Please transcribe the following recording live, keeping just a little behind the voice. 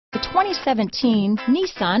2017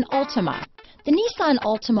 Nissan Altima. The Nissan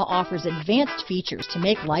Altima offers advanced features to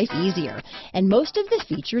make life easier, and most of the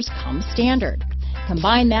features come standard.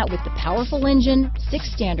 Combine that with the powerful engine,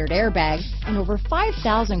 6 standard airbags, and over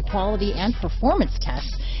 5,000 quality and performance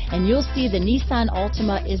tests, and you'll see the Nissan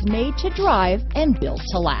Altima is made to drive and built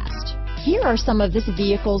to last. Here are some of this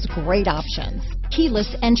vehicle's great options: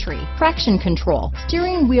 keyless entry, traction control,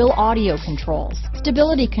 steering wheel audio controls,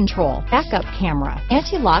 stability control, backup camera,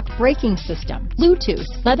 anti-lock braking system, Bluetooth,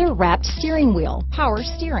 leather-wrapped steering wheel, power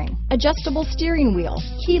steering, adjustable steering wheel,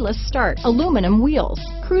 keyless start, aluminum wheels,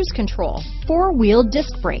 cruise control, 4-wheel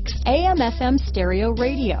disc brakes, AM/FM stereo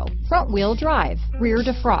radio, front-wheel drive, rear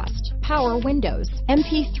defrost, power windows,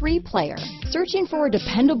 MP3 player. Searching for a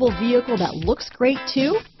dependable vehicle that looks great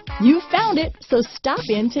too? You found it, so stop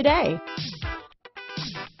in today.